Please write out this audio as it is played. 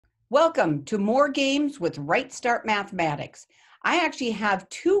Welcome to more games with RightStart Mathematics. I actually have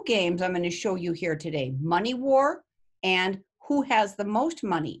two games I'm going to show you here today, Money War and Who Has the Most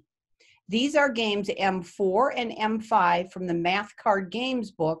Money. These are games M4 and M5 from the Math Card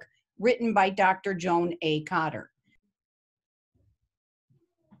Games book written by Dr. Joan A. Cotter.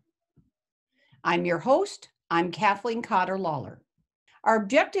 I'm your host. I'm Kathleen Cotter-Lawler. Our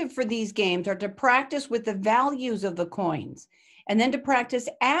objective for these games are to practice with the values of the coins and then to practice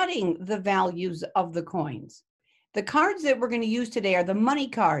adding the values of the coins. The cards that we're going to use today are the money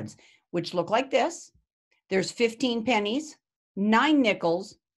cards, which look like this. There's 15 pennies, 9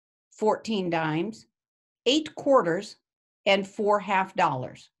 nickels, 14 dimes, 8 quarters, and 4 half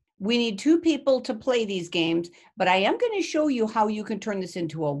dollars. We need 2 people to play these games, but I am going to show you how you can turn this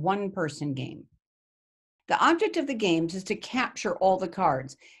into a one-person game. The object of the games is to capture all the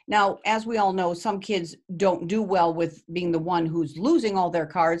cards. Now, as we all know, some kids don't do well with being the one who's losing all their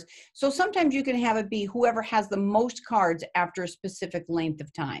cards. So sometimes you can have it be whoever has the most cards after a specific length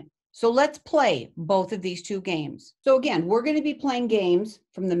of time. So let's play both of these two games. So again, we're going to be playing games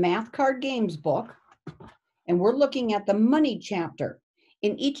from the Math Card Games book, and we're looking at the money chapter.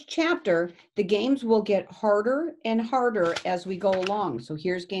 In each chapter, the games will get harder and harder as we go along. So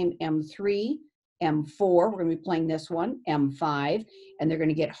here's game M3. M4, we're going to be playing this one, M5, and they're going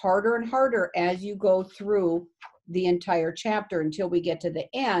to get harder and harder as you go through the entire chapter until we get to the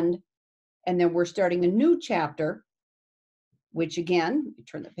end, and then we're starting a new chapter, which again, let me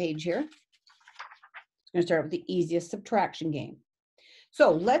turn the page here. It's going to start with the easiest subtraction game.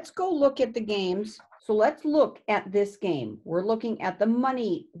 So let's go look at the games. So let's look at this game. We're looking at the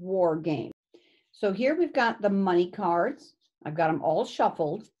Money War game. So here we've got the money cards. I've got them all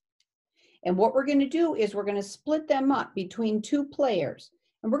shuffled. And what we're going to do is we're going to split them up between 2 players.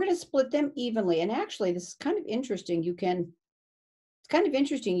 And we're going to split them evenly. And actually, this is kind of interesting. You can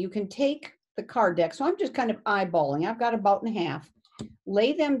take the card deck. So I'm just kind of eyeballing. I've got about in half.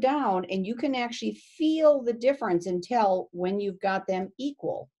 Lay them down, and you can actually feel the difference and tell when you've got them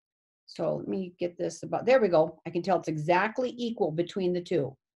equal. So let me get this about, there we go. I can tell it's exactly equal between the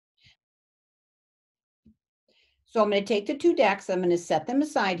 2. So I'm going to take the 2 decks, I'm going to set them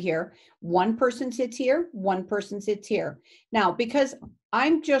aside here. One person sits here, one person sits here. Now, because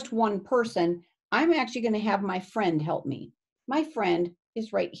I'm just one person, I'm actually going to have my friend help me. My friend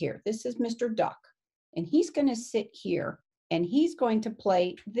is right here. This is Mr. Duck, and he's going to sit here, and he's going to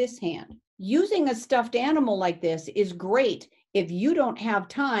play this hand. Using a stuffed animal like this is great if you don't have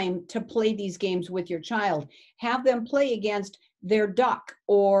time to play these games with your child. Have them play against their duck,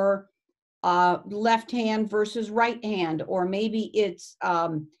 or left hand versus right hand, or maybe it's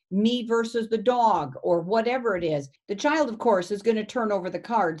me versus the dog, or whatever it is. The child, of course, is going to turn over the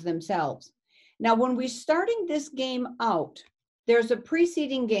cards themselves. Now, when we're starting this game out, there's a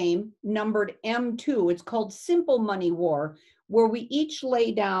preceding game numbered M2. It's called Simple Money War, where we each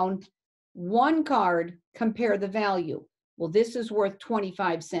lay down 1 card, compare the value. Well, this is worth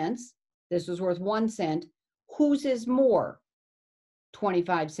 25 cents. This is worth 1 cent. Whose is more?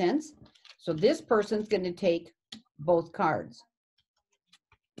 25 cents. So this person's going to take both cards.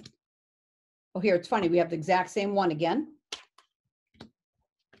 Oh, here, it's funny. We have the exact same one again.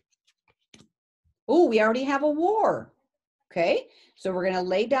 Oh, we already have a war. Okay, so we're going to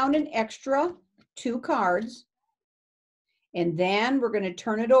lay down an extra 2 cards. And then we're going to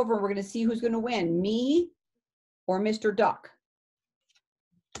turn it over. We're going to see who's going to win, me or Mr. Duck.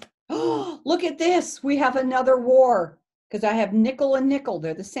 Oh, look at this. We have another war. Because I have nickel and nickel,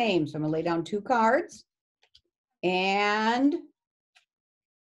 they're the same. So I'm going to lay down 2 cards. And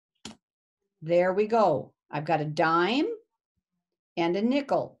there we go. I've got a dime and a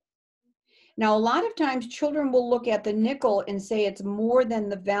nickel. Now, a lot of times children will look at the nickel and say it's more than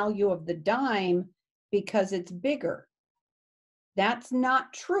the value of the dime because it's bigger. That's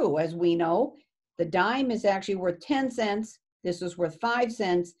not true, as we know. The dime is actually worth 10 cents. This is worth 5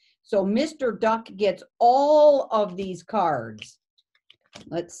 cents. So Mr. Duck gets all of these cards.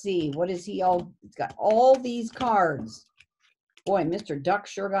 Let's see, what is he all? He's got all these cards. Boy, Mr. Duck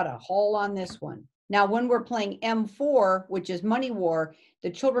sure got a haul on this one. Now, when we're playing M4, which is Money War, the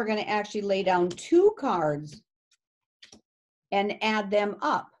children are going to actually lay down 2 cards and add them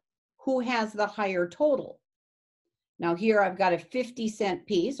up. Who has the higher total? Now here I've got a 50-cent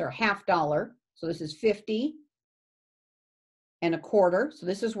piece, or half dollar. So this is 50 and a quarter. So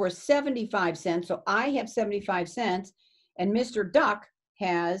this is worth 75 cents. So I have 75 cents, and Mr. Duck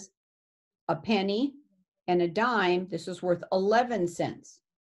has a penny and a dime. This is worth 11 cents.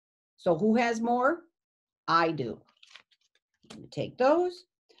 So who has more? I do. I'm going to take those.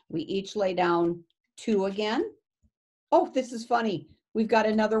 We each lay down 2 again. Oh, this is funny. we've got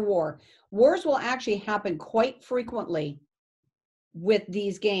another war. Wars will actually happen quite frequently with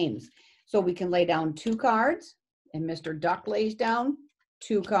these games. So we can lay down 2 cards, and Mr. Duck lays down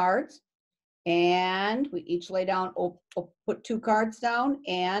 2 cards, and we each lay down, put 2 cards down,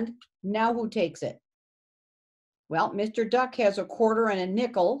 and now who takes it? Well, Mr. Duck has a quarter and a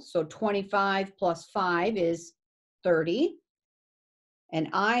nickel, so 25 plus 5 is 30. And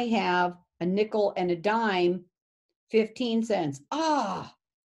I have a nickel and a dime, 15 cents. Ah,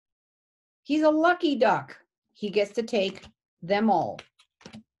 he's a lucky duck. He gets to take them all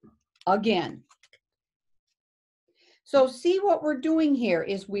again. So see, what we're doing here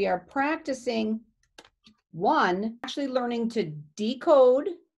is we are practicing, one, actually learning to decode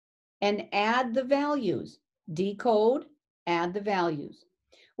and add the values. Decode, add the values.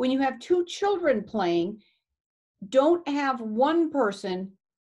 When you have 2 children playing, don't have one person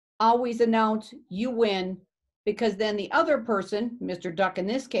always announce you win, because then the other person, Mr. Duck in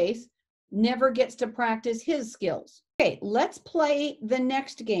this case, never gets to practice his skills. Okay, let's play the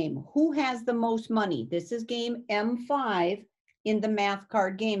next game. Who has the most money? This is game M5 in the math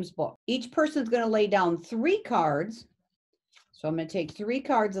card games book. Each person's going to lay down 3 cards. So I'm going to take 3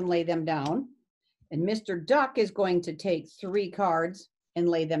 cards and lay them down. And Mr. Duck is going to take 3 cards and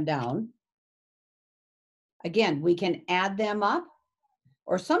lay them down. Again, we can add them up,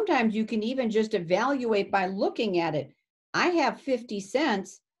 or sometimes you can even just evaluate by looking at it. I have 50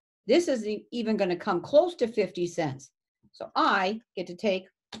 cents. This isn't even going to come close to 50 cents. So I get to take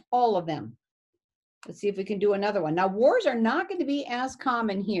all of them. Let's see if we can do another one. Now, wars are not going to be as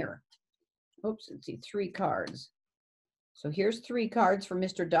common here. Oops, let's see, 3 cards. So here's 3 cards for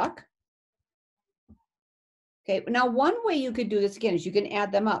Mr. Duck. Okay, now one way you could do this again is you can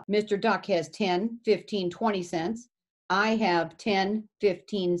add them up. Mr. Duck has 10, 15, 20 cents. I have 10,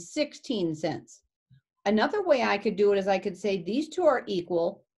 15, 16 cents. Another way I could do it is I could say these 2 are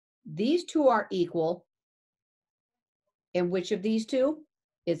equal, these 2 are equal, and which of these 2?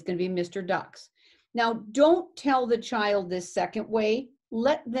 It's going to be Mr. Duck's. Now, don't tell the child this second way.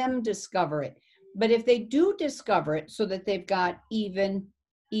 Let them discover it. But if they do discover it so that they've got even,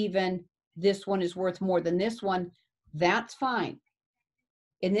 this one is worth more than this one, that's fine.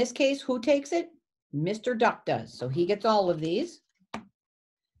 In this case, who takes it? Mr. Duck does. So he gets all of these.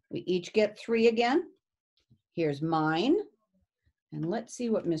 We each get 3 again. Here's mine. And let's see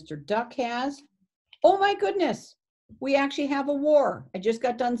what Mr. Duck has. Oh my goodness, we actually have a war. I just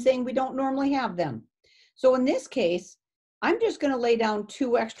got done saying we don't normally have them. So in this case, I'm just going to lay down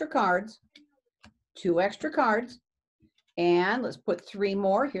 2 extra cards, 2 extra cards. And let's put 3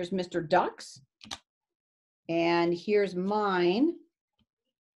 more. Here's Mr. Duck's. And here's mine.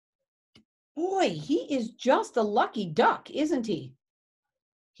 Boy, he is just a lucky duck, isn't he?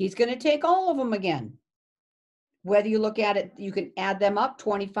 He's going to take all of them again. Whether you look at it, you can add them up,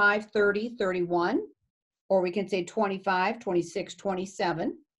 25, 30, 31. Or we can say 25, 26,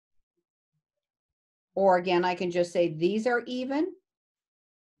 27. Or again, I can just say these are even.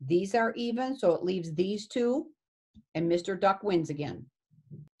 These are even, so it leaves these 2. And Mr. Duck wins again.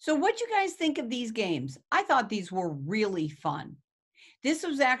 So what you guys think of these games? I thought these were really fun. This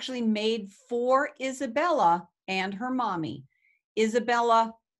was actually made for Isabella and her mommy.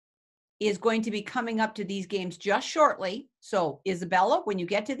 Isabella is going to be coming up to these games just shortly. So Isabella, when you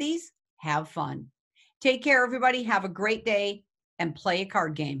get to these, have fun. Take care, everybody. Have a great day and play a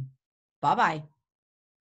card game. Bye-bye.